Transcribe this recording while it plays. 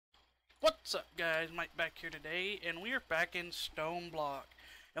What's up guys, Mike back here today, and we are back in Stoneblock.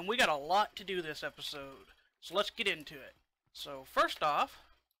 And we got a lot to do this episode, so let's get into it. So first off,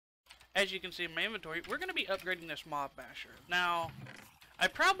 as you can see in my inventory, we're going to be upgrading this Mob Basher. Now, I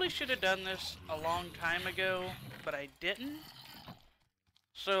probably should have done this a long time ago, but I didn't.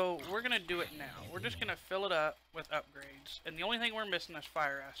 So we're going to do it now. We're just going to fill it up with upgrades, and the only thing we're missing is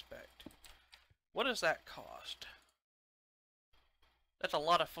fire aspect. What does that cost? That's a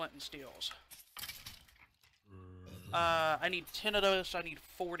lot of flint and steels. I need 10 of those, so I need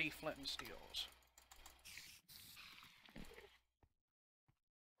 40 flint and steels.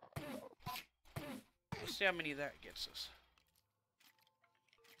 Let's see how many that gets us.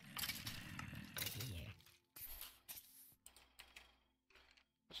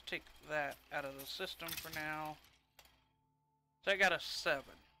 Let's take that out of the system for now. So I got a 7.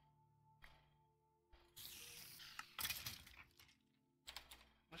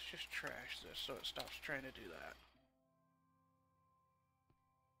 Let's just trash this so it stops trying to do that.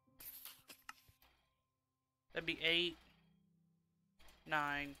 That'd be 8,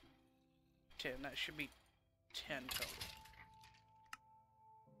 9, 10. That should be 10 total.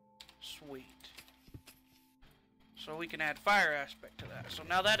 Sweet. So we can add fire aspect to that. So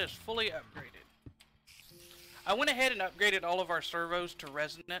now that is fully upgraded. I went ahead and upgraded all of our servos to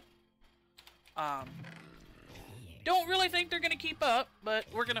resonant. Don't really think they're going to keep up, but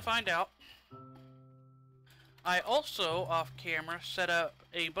we're going to find out. I also, off camera, set up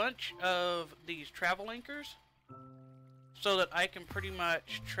a bunch of these travel anchors so that I can pretty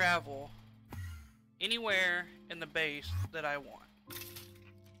much travel anywhere in the base that I want.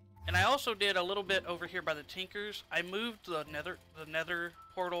 And I also did a little bit over here by the Tinkers. I moved the nether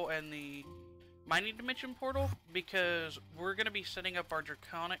portal and the mining dimension portal because we're going to be setting up our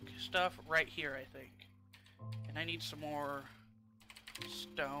Draconic stuff right here, I think. And I need some more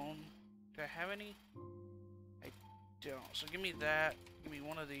stone. Do I have any? I don't. So give me that. Give me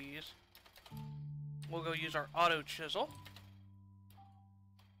one of these. We'll go use our auto chisel.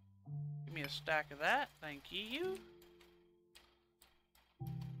 Give me a stack of that. Thank you.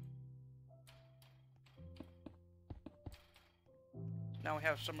 Now we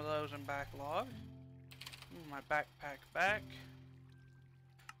have some of those in backlog. My backpack back.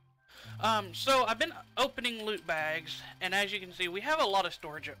 So I've been opening loot bags, and as you can see, we have a lot of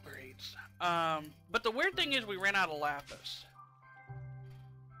storage upgrades. But the weird thing is we ran out of lapis.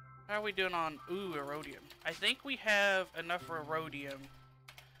 How are we doing on, erodium? I think we have enough erodium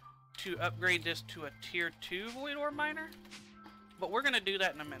to upgrade this to a tier 2 void ore miner, but we're gonna do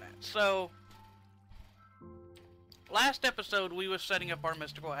that in a minute. So, last episode we was setting up our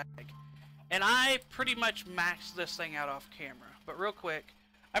mystical egg, and I pretty much maxed this thing out off camera. But real quick,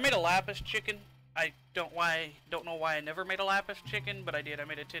 I made a lapis chicken. I don't know why I never made a lapis chicken, but I did. I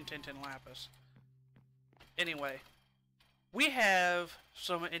made a 10-10-10 lapis. Anyway, we have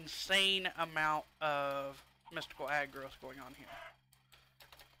some insane amount of mystical ag growth going on here.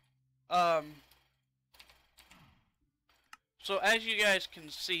 So as you guys can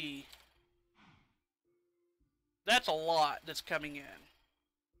see, that's a lot that's coming in.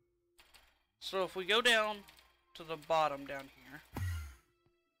 So if we go down to the bottom down here,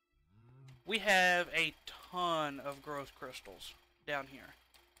 we have a ton of growth crystals down here.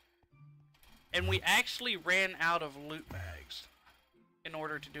 And we actually ran out of loot bags in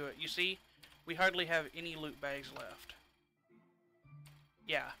order to do it. You see, we hardly have any loot bags left.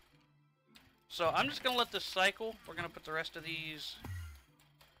 Yeah. So I'm just going to let this cycle. We're going to put the rest of these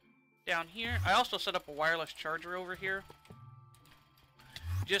down here. I also set up a wireless charger over here,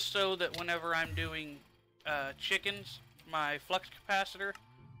 just so that whenever I'm doing chickens, my flux capacitor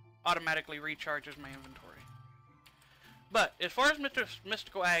automatically recharges my inventory. But as far as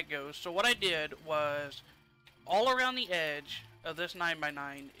mystical ag goes, so what I did was all around the edge of this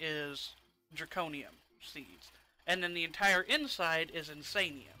 9x9 is draconium seeds, and then the entire inside is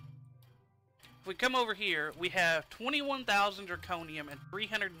insanium. If we come over here, we have 21,000 draconium and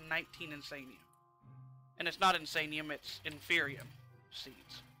 319 insanium. And it's not insanium, it's inferium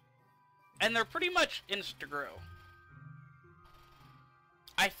seeds. And they're pretty much insta-grow.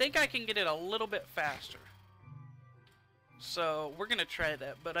 I think I can get it a little bit faster. So we're going to try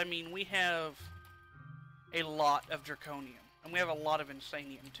that. But I mean, we have a lot of draconium. And we have a lot of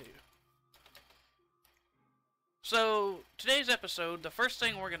insanium too. So today's episode, the first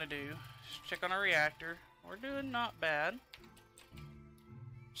thing we're going to do is check on our reactor. We're doing not bad.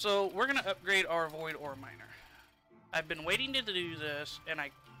 So we're going to upgrade our void ore miner. I've been waiting to do this, and I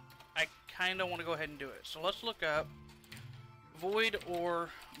kind of want to go ahead and do it. So let's look up void ore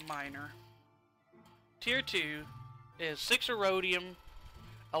miner. Tier 2 is 6 erodium,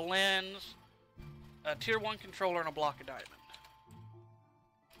 a lens, a tier 1 controller, and a block of diamond.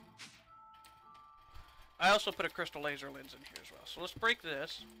 I also put a crystal laser lens in here as well. So let's break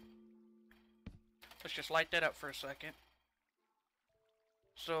this. Let's just light that up for a second.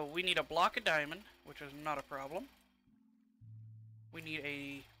 So we need a block of diamond, which is not a problem. We need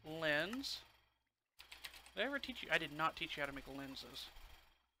a lens. Did I ever teach you? I did not teach you how to make lenses.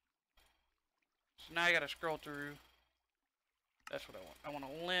 So now I gotta scroll through. That's what I want. I want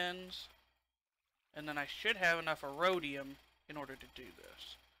a lens. And then I should have enough rhodium in order to do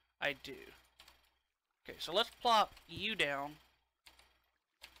this. I do. Okay, so let's plop you down.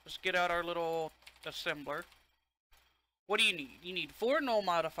 Let's get out our little assembler. What do you need? You need 4 null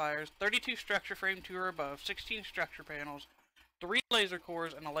modifiers, 32 structure frame 2 or above, 16 structure panels, 3 laser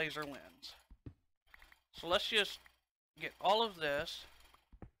cores, and a laser lens. So let's just get all of this.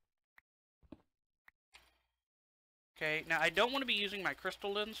 Okay, now I don't want to be using my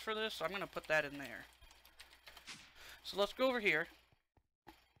crystal lens for this, so I'm going to put that in there. So let's go over here.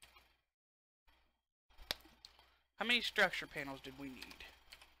 How many structure panels did we need?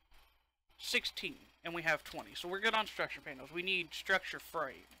 16, and we have 20. So we're good on structure panels. We need structure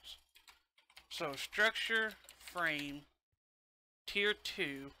frames. So structure frame tier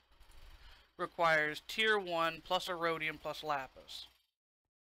 2 requires tier 1 plus rhodium plus lapis.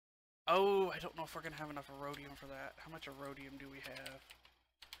 Oh, I don't know if we're going to have enough rhodium for that. How much rhodium do we have?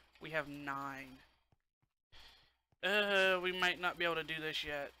 We have 9. We might not be able to do this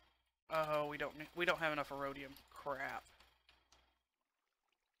yet. Oh, we don't have enough rhodium. Crap.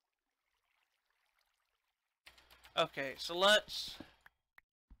 Okay, so let's...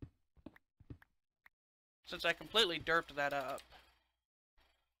 Since I completely derped that up,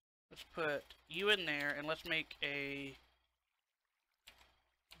 let's put you in there, and let's make a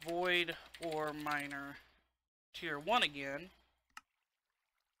void ore miner tier 1 again.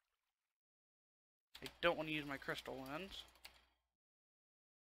 I don't want to use my crystal lens.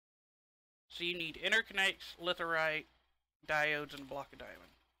 So you need interconnects, litherite, diodes, and a block of diamond.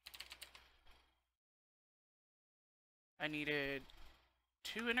 I needed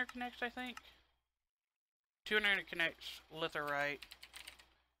 2 interconnects, I think. 2 interconnects, litherite.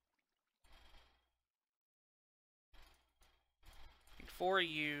 Need 4 of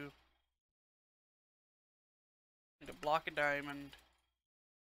you. Need a block of diamond.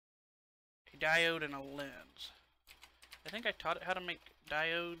 A diode and a lens. I think I taught it how to make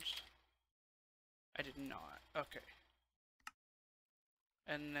diodes. I did not. Okay.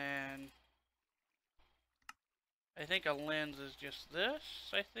 And then I think a lens is just this,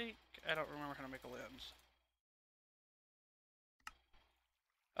 I think. I don't remember how to make a lens.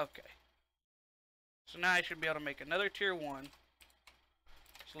 Okay. So now I should be able to make another tier 1.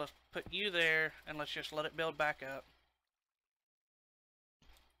 So let's put you there, and let's just let it build back up.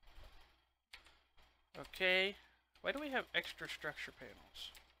 Okay. Why do we have extra structure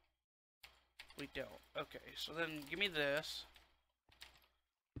panels? We don't. Okay, so then give me this.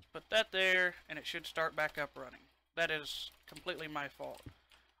 Put that there, and it should start back up running. That is completely my fault.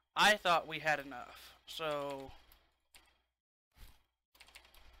 I thought we had enough. So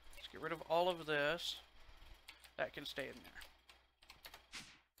let's get rid of all of this. That can stay in there.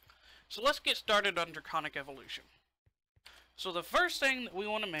 So let's get started on Draconic evolution. So the first thing that we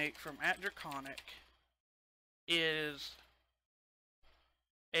want to make from @Draconic is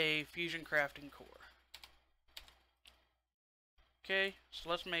a fusion crafting core. Okay, so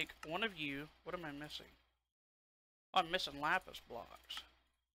let's make one of you. What am I missing? Oh, I'm missing lapis blocks.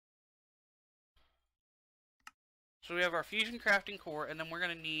 So we have our fusion crafting core, and then we're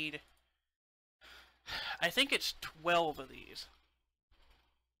going to need, I think it's 12 of these.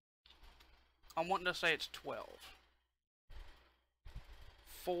 I'm wanting to say it's 12.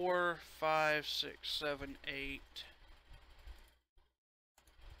 4, 5, 6, 7, 8.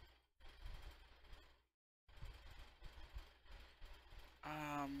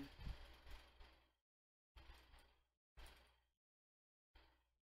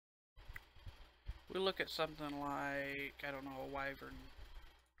 We look at something like, I don't know, a wyvern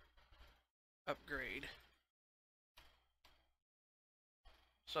upgrade.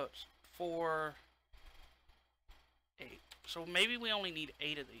 So it's 4, 8. So maybe we only need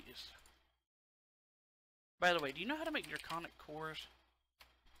 8 of these. By the way, do you know how to make Draconic cores?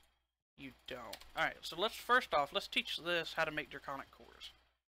 You don't. Alright, so let's first off, let's teach this how to make Draconic cores.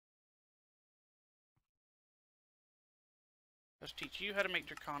 Let's teach you how to make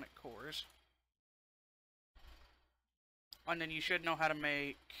Draconic cores. And then you should know how to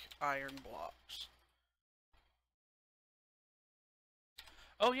make iron blocks.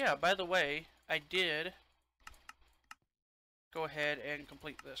 Oh yeah, by the way, I did go ahead and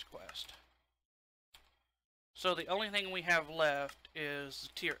complete this quest. So the only thing we have left is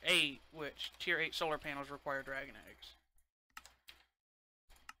tier 8, which tier 8 solar panels require dragon eggs.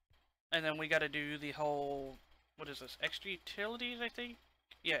 And then we gotta do the whole, what is this, extra utilities, I think?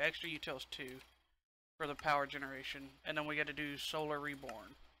 Yeah, extra utils 2 for the power generation. And then we gotta do solar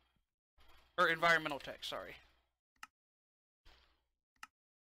reborn. Or environmental tech, sorry.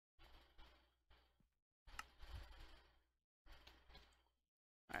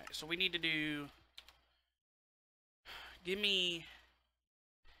 Alright, so we need to do... Give me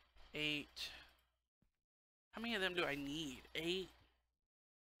 8. How many of them do I need? 8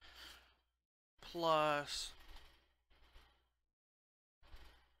 plus...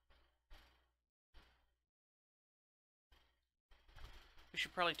 We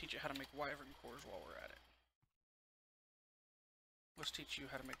should probably teach it how to make wyvern cores while we're at it. Let's teach you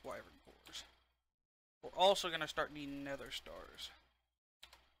how to make wyvern cores. We're also going to start needing nether stars.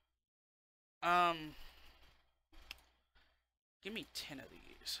 Give me 10 of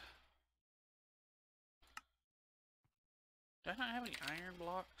these. Do I not have any iron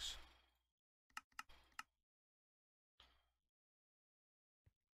blocks?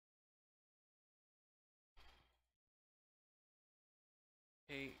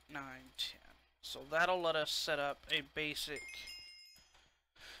 Eight, 9, 10. So that'll let us set up a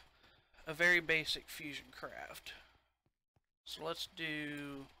very basic fusion craft. So let's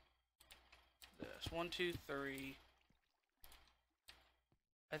do this. 1, 2, 3.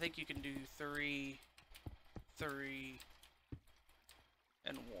 I think you can do 3, 3,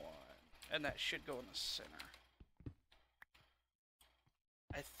 and 1. And that should go in the center.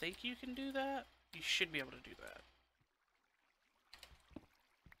 I think you can do that. You should be able to do that.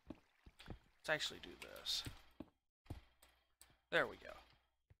 Let's actually do this. There we go.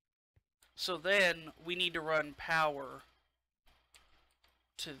 So then we need to run power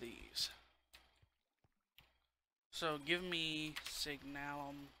to these. So give me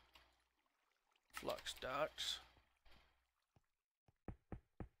signalum flux ducts.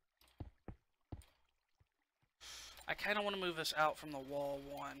 I kind of want to move this out from the wall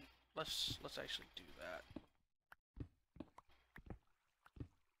 1. Let's actually do that.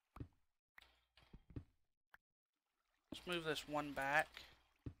 Let's move this 1 back.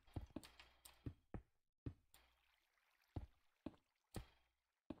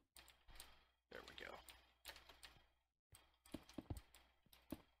 There we go.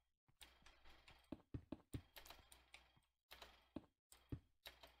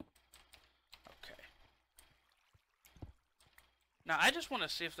 Okay. Now I just want to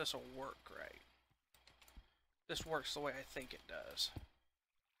see if this will work right. This works the way I think it does.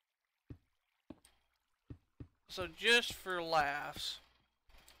 So just for laughs,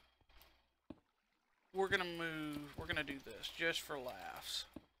 we're gonna do this, just for laughs.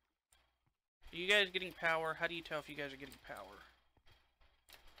 Are you guys getting power? How do you tell if you guys are getting power?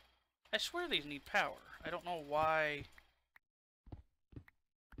 I swear these need power. I don't know why.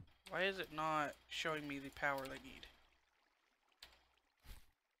 Why is it not showing me the power they need?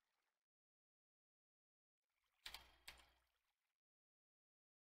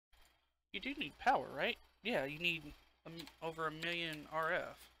 You do need power, right? Yeah, you need over 1 million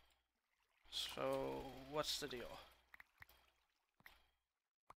RF. So, what's the deal?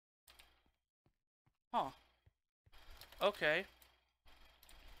 Huh. Okay.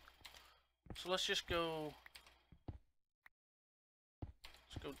 So let's just go...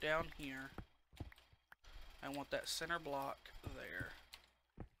 Let's go down here. I want that center block there.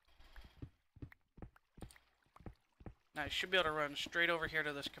 Now I should be able to run straight over here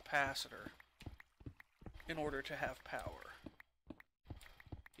to this capacitor in order to have power.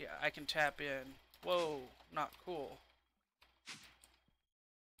 Yeah, I can tap in. Whoa, not cool.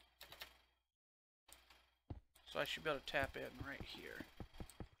 So I should be able to tap in right here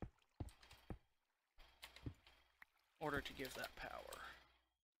in order to give that power.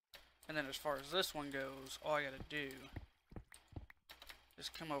 And then as far as this one goes, all I gotta do is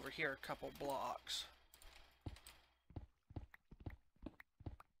come over here a couple blocks.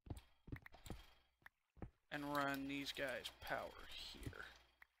 And run these guys power here.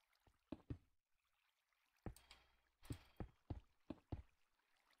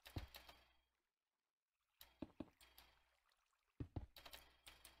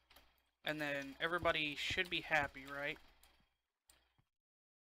 And then everybody should be happy, right?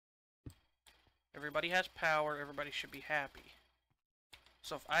 Everybody has power, everybody should be happy.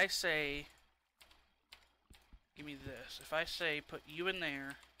 So if I say, give me this. If I say put you in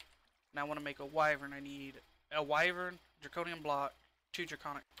there, and I want to make a wyvern, I need a wyvern, draconian block, 2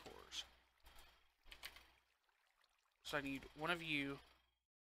 draconic cores. So I need one of you,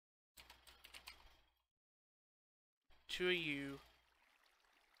 two of you,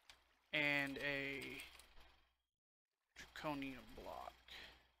 and a Draconic block.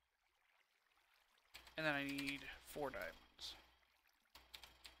 And then I need 4 diamonds.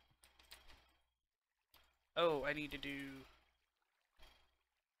 Oh, I need to do...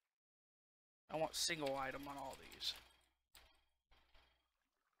 I want single item on all these.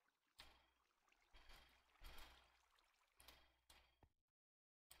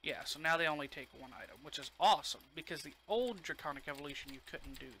 Yeah, so now they only take 1 item, which is awesome, because the old Draconic Evolution, you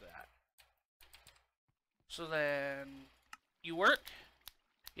couldn't do that. So then, you work?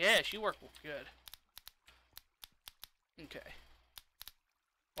 Yes, you work good. Okay.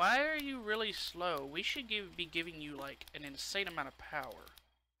 Why are you really slow? We should be giving you, like, an insane amount of power.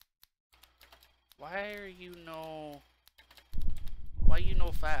 Why are you Why you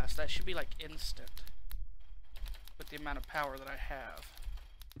fast? That should be, like, instant. With the amount of power that I have.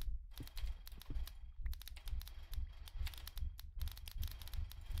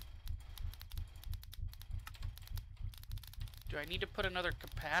 Do I need to put another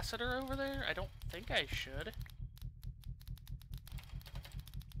capacitor over there? I don't think I should.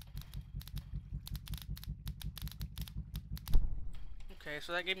 Okay,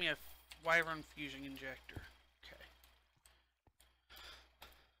 so that gave me a Wyvern Fusing Injector. Okay.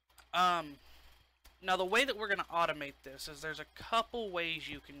 Now the way that we're going to automate this is there's a couple ways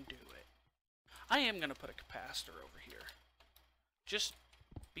you can do it. I am going to put a capacitor over here. Just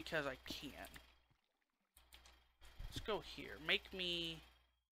because I can. Let's go here. Make me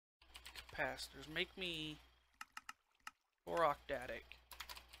capacitors. Make me 4 octatic.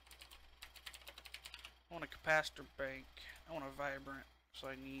 I want a capacitor bank. I want a vibrant. So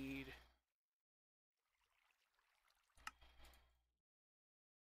I need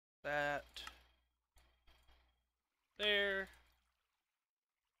that there.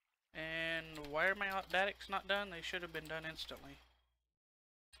 And why are my octatics not done? They should have been done instantly.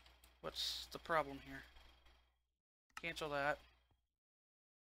 What's the problem here? Cancel that.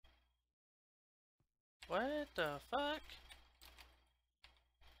 What the fuck?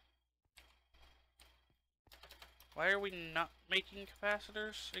 Why are we not making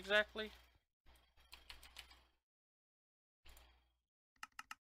capacitors exactly?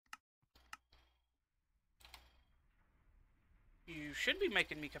 You should be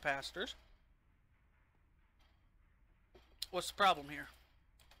making me capacitors. What's the problem here?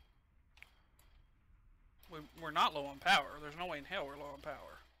 We're not low on power. There's no way in hell we're low on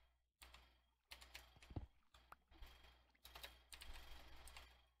power.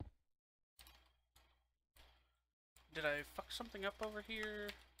 Did I fuck something up over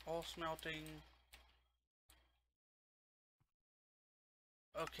here? All smelting.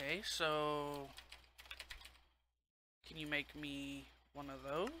 Okay, so... Can you make me one of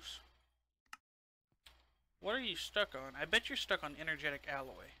those? What are you stuck on? I bet you're stuck on energetic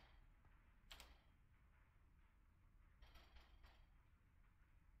alloy.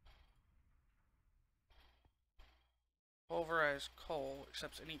 Pulverized coal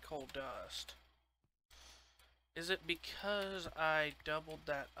accepts any coal dust. Is it because I doubled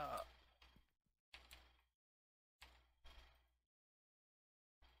that up?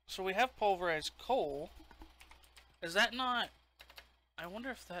 So we have pulverized coal. Is that not... I wonder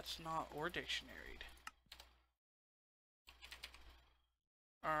if that's not or dictionaried.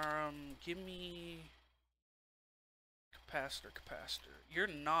 Give me... Capacitor. You're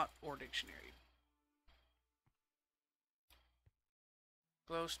not or dictionaried.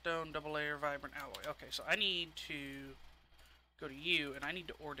 Glowstone, double layer, vibrant alloy. Okay, so I need to go to you, and I need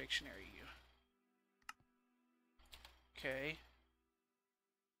to or dictionary you. Okay.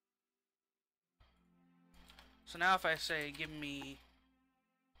 So now if I say, give me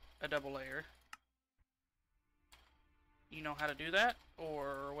a double layer, you know how to do that?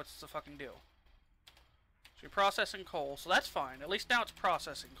 Or what's the fucking deal? So you're processing coal, so that's fine. At least now it's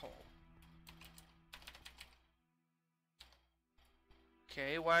processing coal.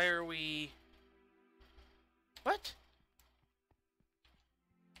 Okay, why are we... What?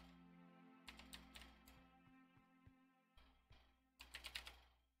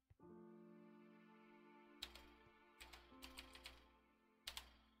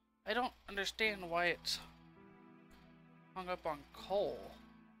 I don't understand why it's hung up on coal.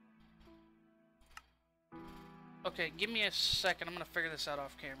 Okay, give me a second. I'm gonna figure this out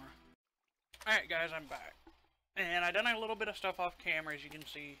off camera. Alright guys, I'm back. And I done a little bit of stuff off camera, as you can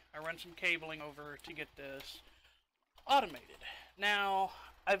see. I run some cabling over to get this automated. Now,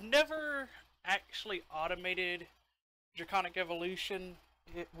 I've never actually automated Draconic Evolution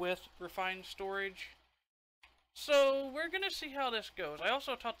with refined storage. So we're gonna see how this goes. I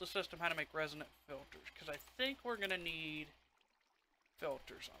also taught the system how to make resonant filters, because I think we're gonna need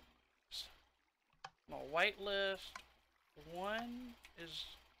filters on this. I'm gonna whitelist one is,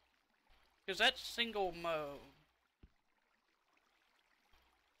 because that's single mode,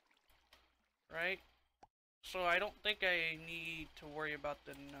 right? So I don't think I need to worry about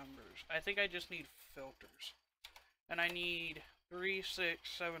the numbers. I think I just need filters. And I need 3, 6,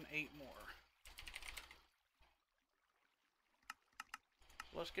 7, 8 more.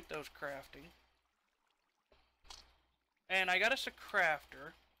 So let's get those crafting. And I got us a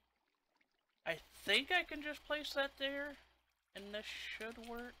crafter. I think I can just place that there, and this should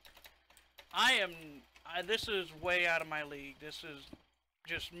work. This is way out of my league. This is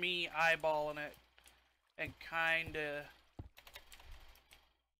just me eyeballing it and kinda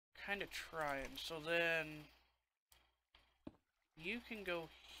trying. So then you can go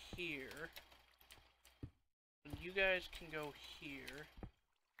here, and you guys can go here,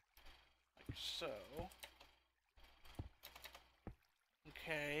 like so.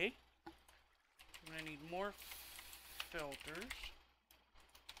 Okay. I'm gonna need more filters.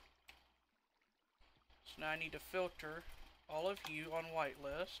 So now I need to filter all of you on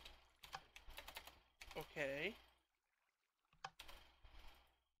whitelist. Okay.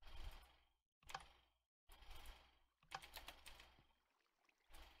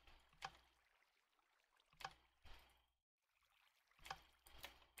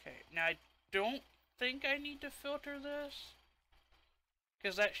 Okay, now I don't think I need to filter this,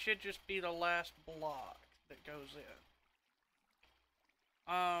 because that should just be the last block that goes in.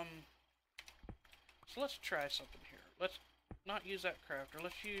 So let's try something here. Let's not use that crafter.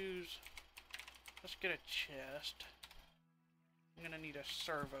 Let's get a chest. I'm gonna need a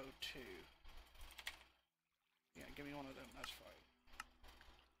servo too. Yeah, give me one of them, that's fine.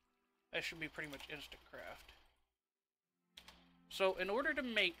 That should be pretty much instant craft. So in order to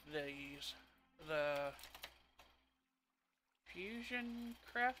make these, the fusion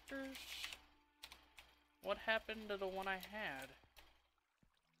crafters, what happened to the one I had?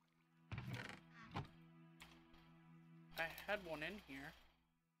 I had one in here.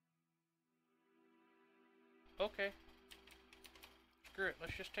 Okay. Screw it,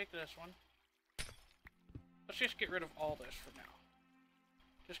 let's just take this one. Let's just get rid of all this for now.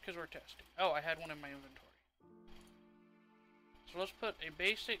 Just because we're testing. Oh, I had one in my inventory. So let's put a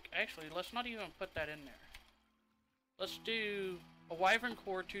basic, actually, let's not even put that in there. Let's do a wyvern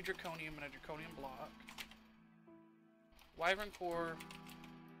core, 2 draconium, and a draconium block. Wyvern core,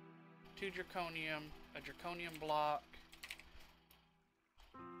 2 draconium, a draconium block,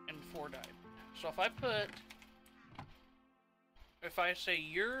 and 4 diamond. So if I say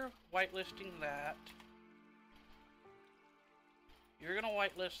you're whitelisting that, you're gonna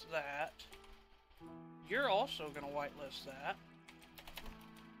whitelist that, you're also gonna whitelist that,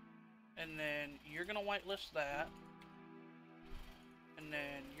 and then you're gonna whitelist that, and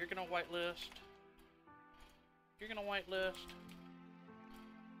then you're gonna whitelist, you're gonna whitelist,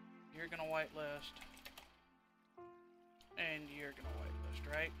 you're gonna whitelist, and you're gonna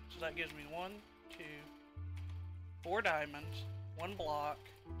whitelist, right? So that gives me 1, 2, 4 diamonds, 1 block,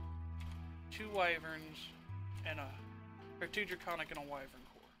 2 wyverns, and 2 draconic and a wyvern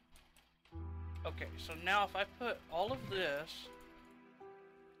core. Okay, so now if I put all of this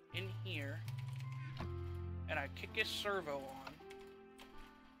in here, and I kick this servo on,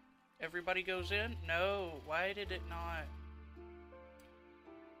 everybody goes in? No, why did it not?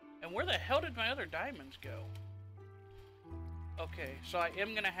 And where the hell did my other diamonds go? Okay, so I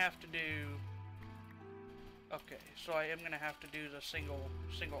am gonna have to do... Okay, so I am gonna have to do the single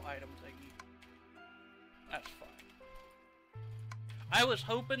item thingy. That's fine. I was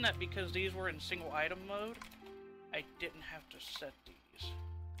hoping that because these were in single item mode, I didn't have to set these.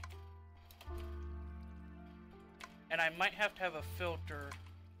 And I might have to have a filter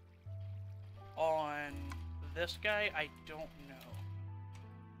on this guy, I don't know.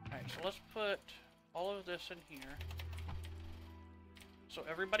 Alright, so let's put all of this in here. So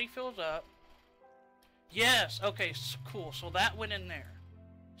everybody fills up. Yes! Okay, cool. So that went in there.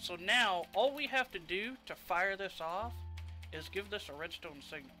 So now, all we have to do to fire this off is give this a redstone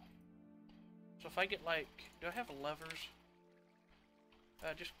signal. So if I get like... Do I have levers?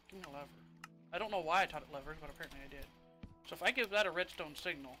 Just give me a lever. I don't know why I taught it levers, but apparently I did. So if I give that a redstone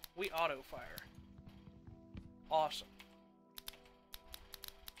signal, we auto-fire. Awesome.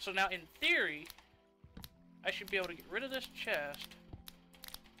 So now, in theory, I should be able to get rid of this chest.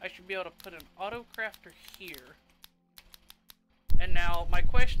 I should be able to put an auto-crafter here. And now, my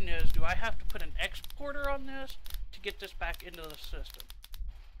question is, do I have to put an exporter on this to get this back into the system?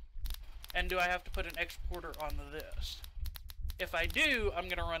 And do I have to put an exporter on this? If I do, I'm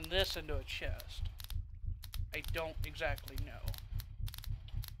gonna run this into a chest. I don't exactly know.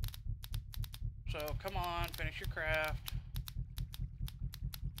 So come on, finish your craft.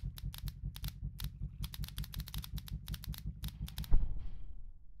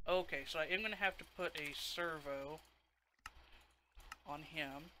 Okay, so I am gonna have to put a servo on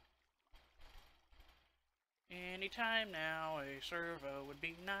him. Anytime now, a servo would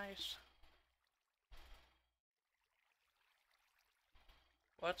be nice.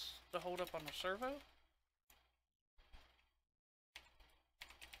 What's the hold up on the servo?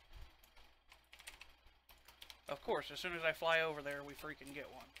 Of course, as soon as I fly over there, we freaking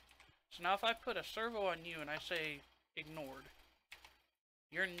get one. So now if I put a servo on you and I say ignored,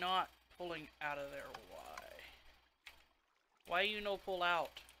 you're not pulling out of there. Why? Why you no pull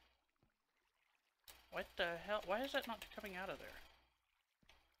out? What the hell? Why is that not coming out of there?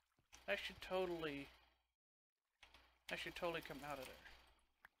 That should totally come out of there.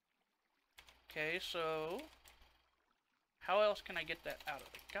 Okay, so how else can I get that out of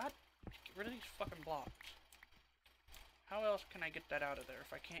there? God, get rid of these fucking blocks. How else can I get that out of there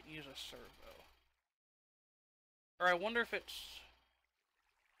if I can't use a servo? Or I wonder if it's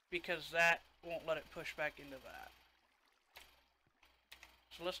because that won't let it push back into that.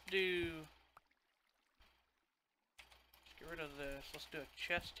 So let's do... Let's get rid of this. Let's do a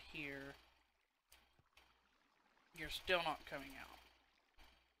chest here. You're still not coming out.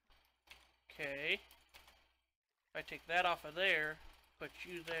 Okay. If I take that off of there, put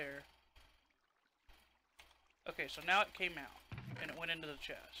you there. Okay, so now it came out, and it went into the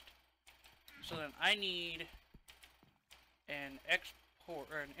chest. So then I need an export,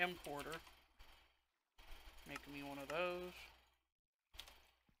 or an importer. Make me one of those.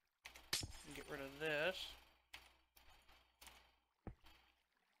 And get rid of this.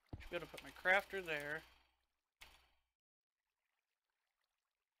 Should be able to put my crafter there.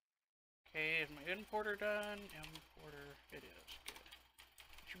 Okay, is my importer done? Importer, it is. Good.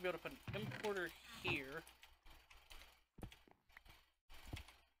 Should be able to put an importer here.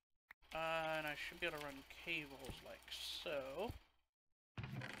 And I should be able to run cables like so.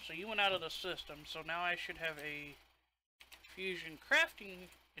 So you went out of the system, so now I should have a fusion crafting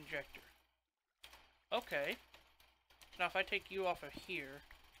injector. Okay. So now if I take you off of here,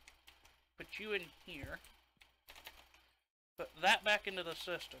 put you in here, put that back into the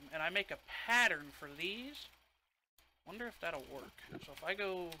system, and I make a pattern for these, wonder if that'll work. So if I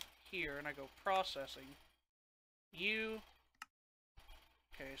go here and I go processing, you...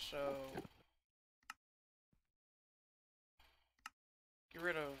 Okay, so get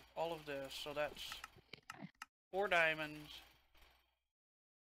rid of all of this. So that's 4 diamonds.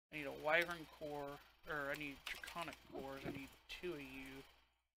 I need a wyvern core, or I need draconic cores. I need 2 of you,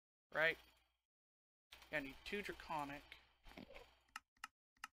 right? Yeah, I need 2 draconic.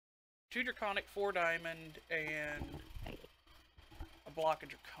 2 draconic, 4 diamond, and a block of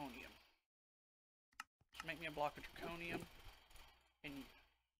draconium. So make me a block of draconium,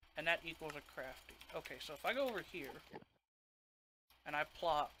 and that equals a crafting. Okay, so if I go over here, and I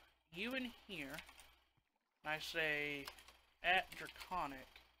plop you in here, and I say, at Draconic,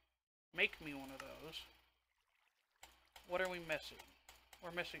 make me one of those, what are we missing?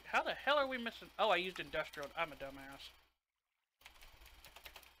 We're missing, how the hell are we missing? Oh, I used industrial, I'm a dumbass.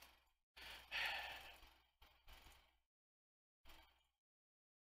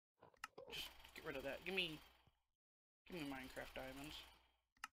 Just get rid of that. Give me Minecraft diamonds.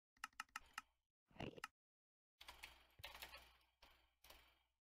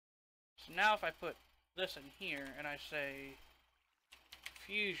 So now if I put this in here and I say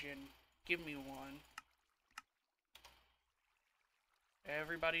fusion, give me one,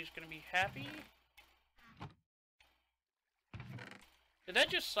 everybody's gonna be happy. Did that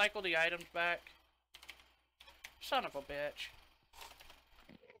just cycle the items back? Son of a bitch.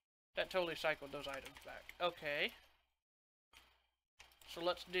 That totally cycled those items back. Okay. So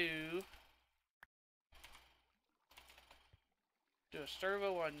let's do a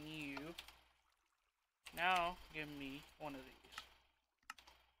servo on you. Now give me one of these.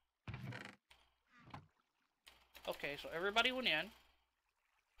 Okay, so everybody went in.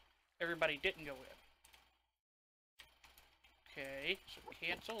 Everybody didn't go in. Okay, so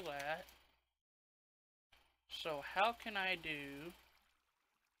cancel that. So how can I do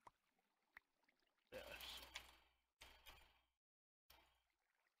this?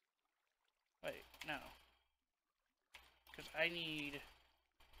 Wait, no. Because I need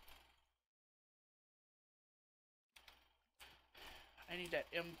that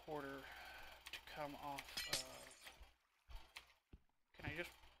importer to come off of... Can I just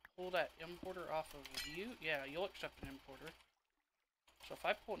pull that importer off of you? Yeah, you'll accept an importer. So if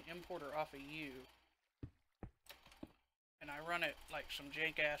I pull an importer off of you, and I run it like some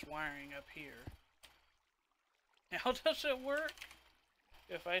jank-ass wiring up here, how does it work?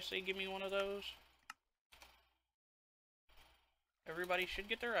 If I say give me one of those, everybody should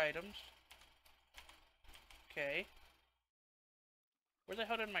get their items. Okay. Where the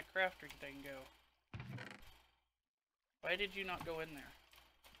hell did my crafting thing go? Why did you not go in there?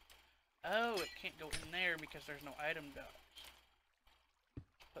 Oh, it can't go in there because there's no item ducts.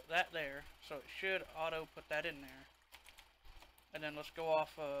 Put that there, so it should auto put that in there. And then let's go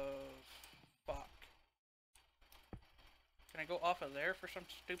off of... Fuck. Can I go off of there for some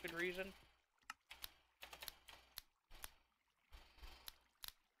stupid reason?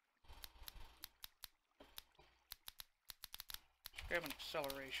 Let's grab an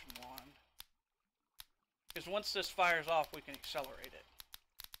acceleration wand. Because once this fires off, we can accelerate it.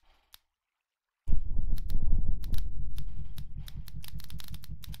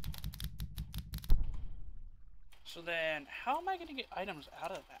 So then, how am I going to get items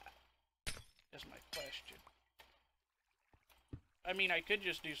out of that? Is my question. I mean, I could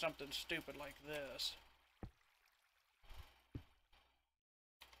just do something stupid like this.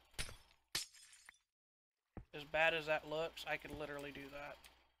 As bad as that looks, I could literally do that.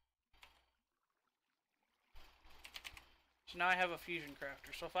 So now I have a fusion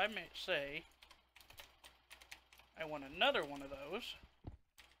crafter. So if I may say, I want another one of those.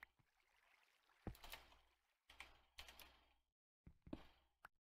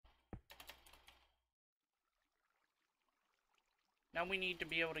 Now we need to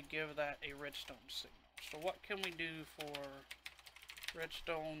be able to give that a redstone signal. So what can we do for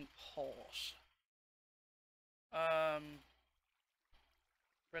redstone pulse?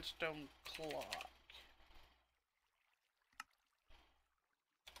 Redstone clock.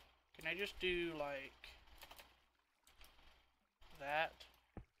 Can I just do like that?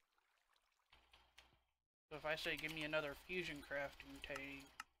 So if I say give me another fusion crafting tank,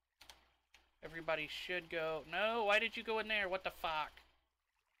 everybody should go... No, why did you go in there? What the fuck?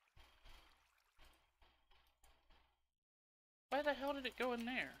 Why the hell did it go in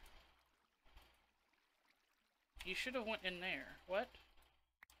there? You should have went in there. What?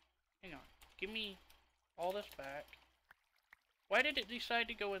 Hang on. Give me all this back. Why did it decide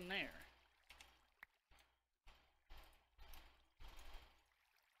to go in there?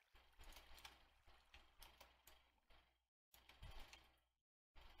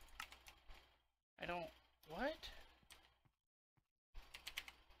 I don't... What?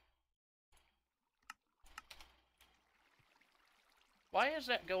 Why is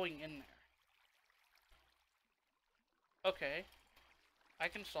that going in there? Okay. I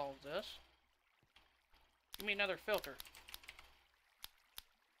can solve this. Give me another filter.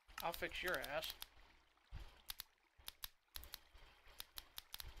 I'll fix your ass.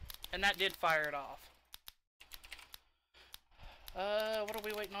 And that did fire it off. What are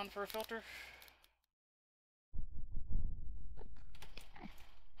we waiting on for a filter?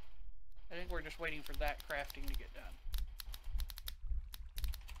 I think we're just waiting for that crafting to get done.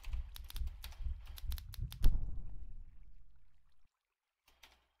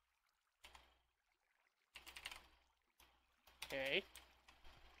 Okay.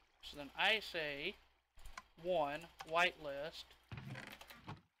 So then I say 1 whitelist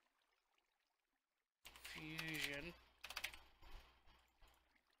fusion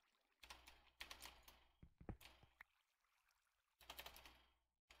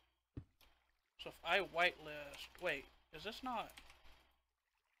so if I whitelist, wait, is this not,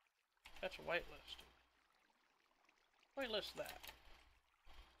 that's whitelisted. Whitelist that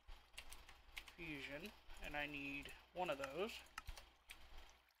fusion, and I need one of those.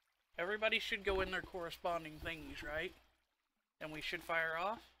 Everybody should go in their corresponding thingies, right? And we should fire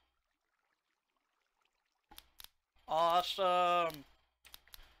off. Awesome!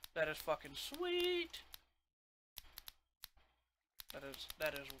 That is fucking sweet! That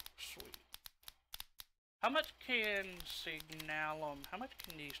is sweet. How much can Signalum, how much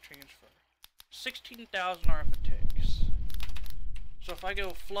can these transfer? 16,000 arithmetics. So if I go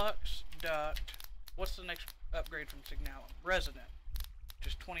flux, duct, what's the next upgrade from Signalum? Resonant.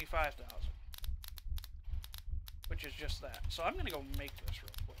 Just 25,000. Which is just that. So I'm gonna go make this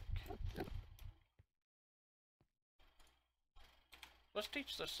real quick. Let's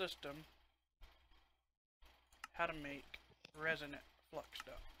teach the system how to make resonant flux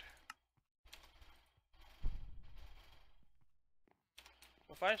duct.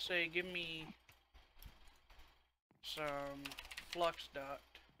 If I say give me some flux duct,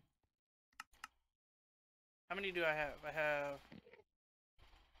 how many do I have? I have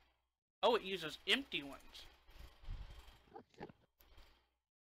Oh, it uses empty ones.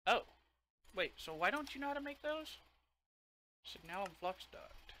 Oh. Wait, so why don't you know how to make those? Signalum flux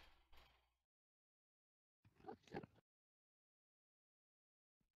duct.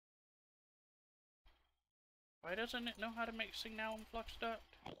 Why doesn't it know how to make signalum flux duct?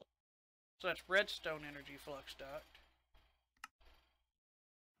 So that's redstone energy flux duct.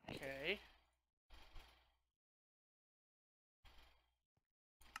 Okay.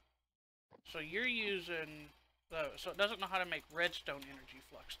 So you're using those. So it doesn't know how to make redstone energy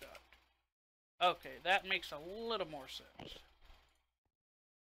flux duct. Okay, that makes a little more sense.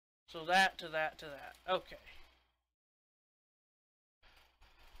 So that to that to that. Okay.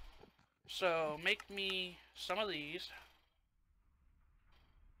 So make me some of these.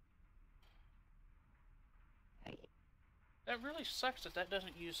 That really sucks that that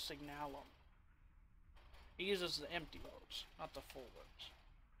doesn't use signalum. It uses the empty ones, not the full ones.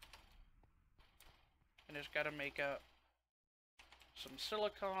 And it's got to make up some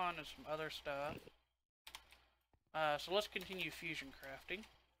silicon and some other stuff. So let's continue fusion crafting.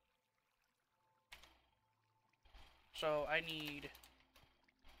 So I need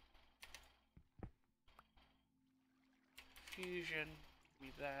fusion, give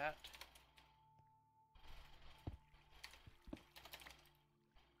me that.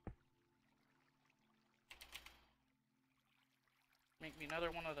 Make me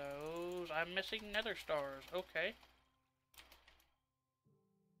another one of those. I'm missing nether stars. Okay.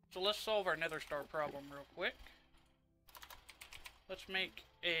 So let's solve our nether star problem real quick. Let's make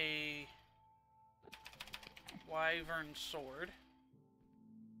a wyvern sword.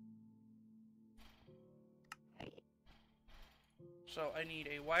 So I need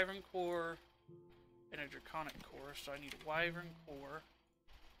a wyvern core and a draconic core. So I need a wyvern core.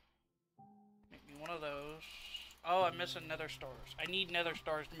 Make me one of those. Oh, I'm missing nether stars. I need nether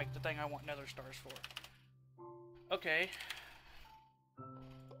stars to make the thing I want nether stars for. Okay.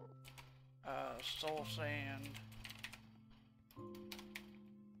 Soul sand.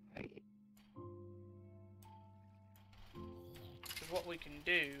 Is what we can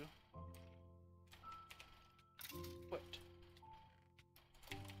do. What?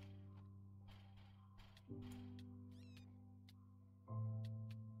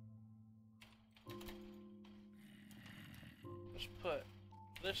 Let's put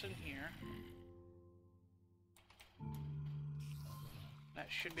this in here. That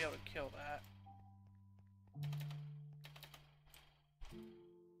should be able to kill that.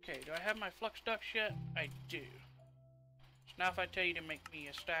 Okay, do I have my flux ducts yet? I do. So now if I tell you to make me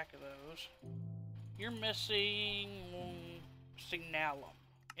a stack of those, you're missing signalum,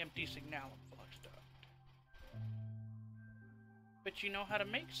 empty signalum flux duct. But you know how to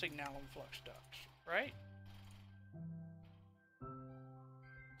make signalum flux ducts, right?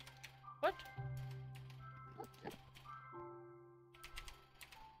 What?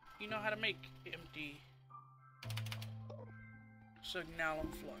 You know how to make empty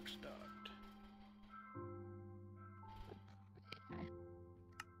signalum flux duct.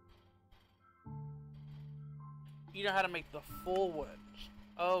 You know how to make the full ones.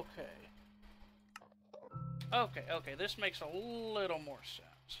 Okay. Okay, this makes a little more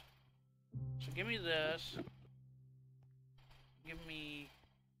sense. So give me this. Give me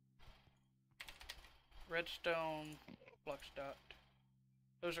redstone flux duct.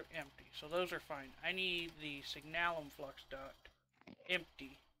 Those are empty, so those are fine. I need the signalum flux duct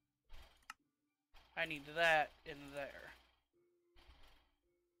empty. I need that in there.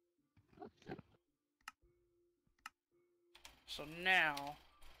 So now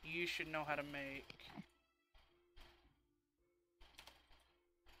you should know how to make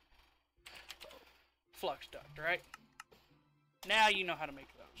flux duct, right? Now you know how to make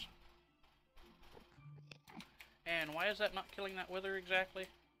those. And why is that not killing that wither exactly?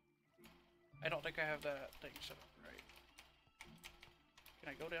 I don't think I have that thing set up right.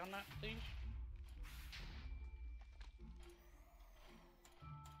 Can I go down that, please?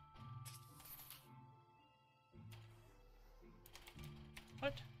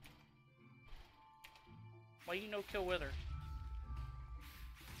 What? Why you no kill wither?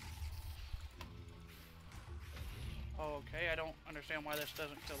 Okay, I don't understand why this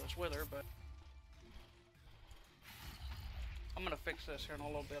doesn't kill this wither, but I'm gonna fix this here in a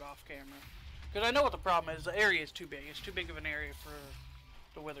little bit off camera. Because I know what the problem is. The area is too big. It's too big of an area for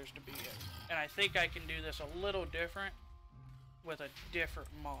the withers to be in. And I think I can do this a little different with a different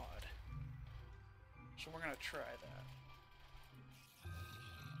mod. So we're gonna try that.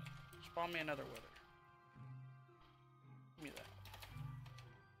 Spawn me another wither. Give me that.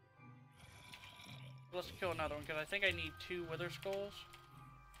 Let's kill another one, because I think I need 2 wither skulls.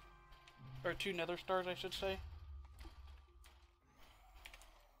 Or 2 nether stars, I should say.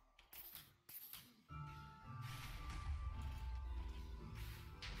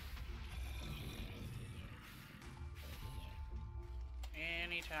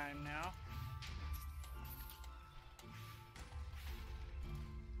 Anytime now.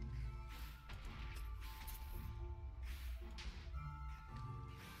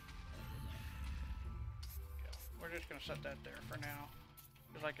 We're just gonna set that there for now.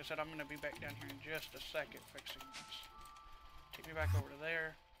 Because like I said, I'm gonna be back down here in just a second fixing this. Take me back over to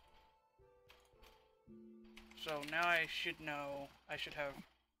there. So now I should know I should have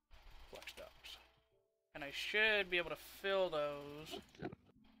flux ducts. And I should be able to fill those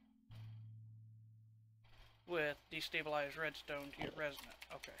with destabilized redstone to get resonant.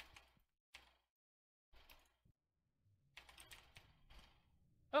 Okay.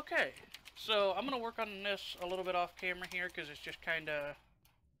 Okay, so I'm going to work on this a little bit off camera here because it's just kind of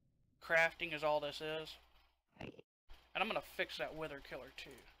crafting is all this is. And I'm going to fix that wither killer too.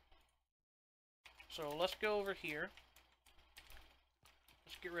 So let's go over here.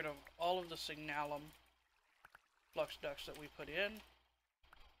 Let's get rid of all of the signalum flux ducts that we put in.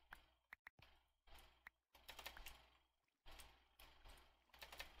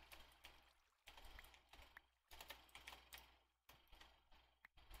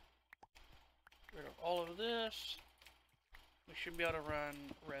 Get rid of all of this. We should be able to run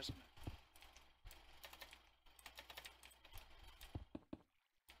resonant.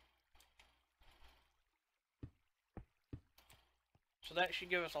 So that should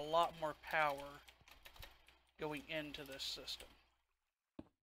give us a lot more power going into this system,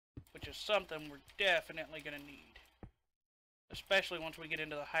 which is something we're definitely going to need. Especially once we get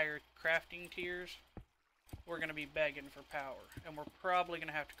into the higher crafting tiers, we're going to be begging for power. And we're probably going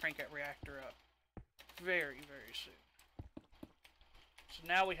to have to crank that reactor up very, very soon. So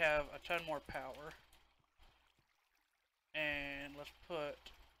now we have a ton more power. And let's put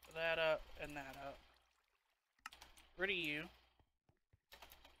that up and that up. Rid of you.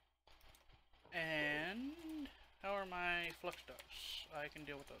 And how are my flux ducts? I can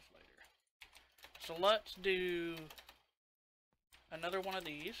deal with those later. So let's do another one of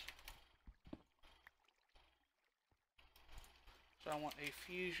these. So I want a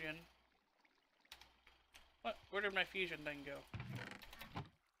fusion. What? Where did my fusion thing go?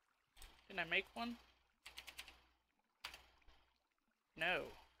 Didn't I make one? No.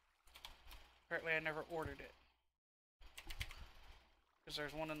 Apparently I never ordered it. Because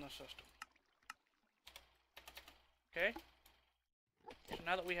there's one in the system. Okay. So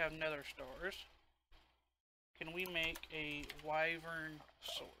now that we have nether stars, can we make a wyvern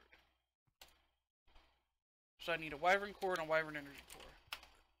sword? So I need a wyvern core and a wyvern energy core.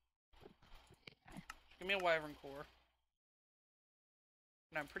 So give me a wyvern core.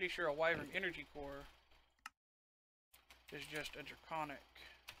 And I'm pretty sure a wyvern energy core is just a draconic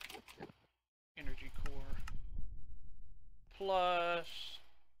energy core plus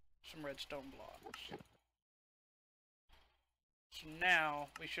some redstone blocks. So now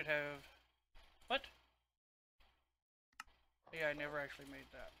we should have... What? Yeah, I never actually made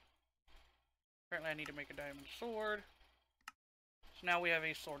that. Apparently I need to make a diamond sword. So now we have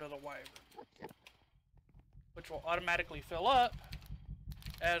a sword of the wyvern, which will automatically fill up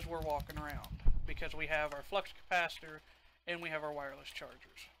as we're walking around, because we have our flux capacitor and we have our wireless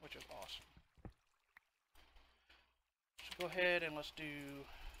chargers, which is awesome. So go ahead and let's do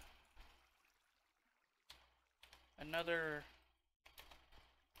another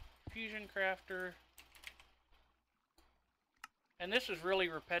fusion crafter. And this is really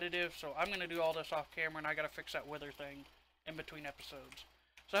repetitive, so I'm going to do all this off camera, and I got to fix that wither thing in between episodes.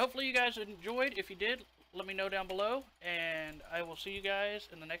 So hopefully you guys enjoyed. If you did, let me know down below, and I will see you guys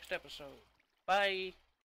in the next episode. Bye!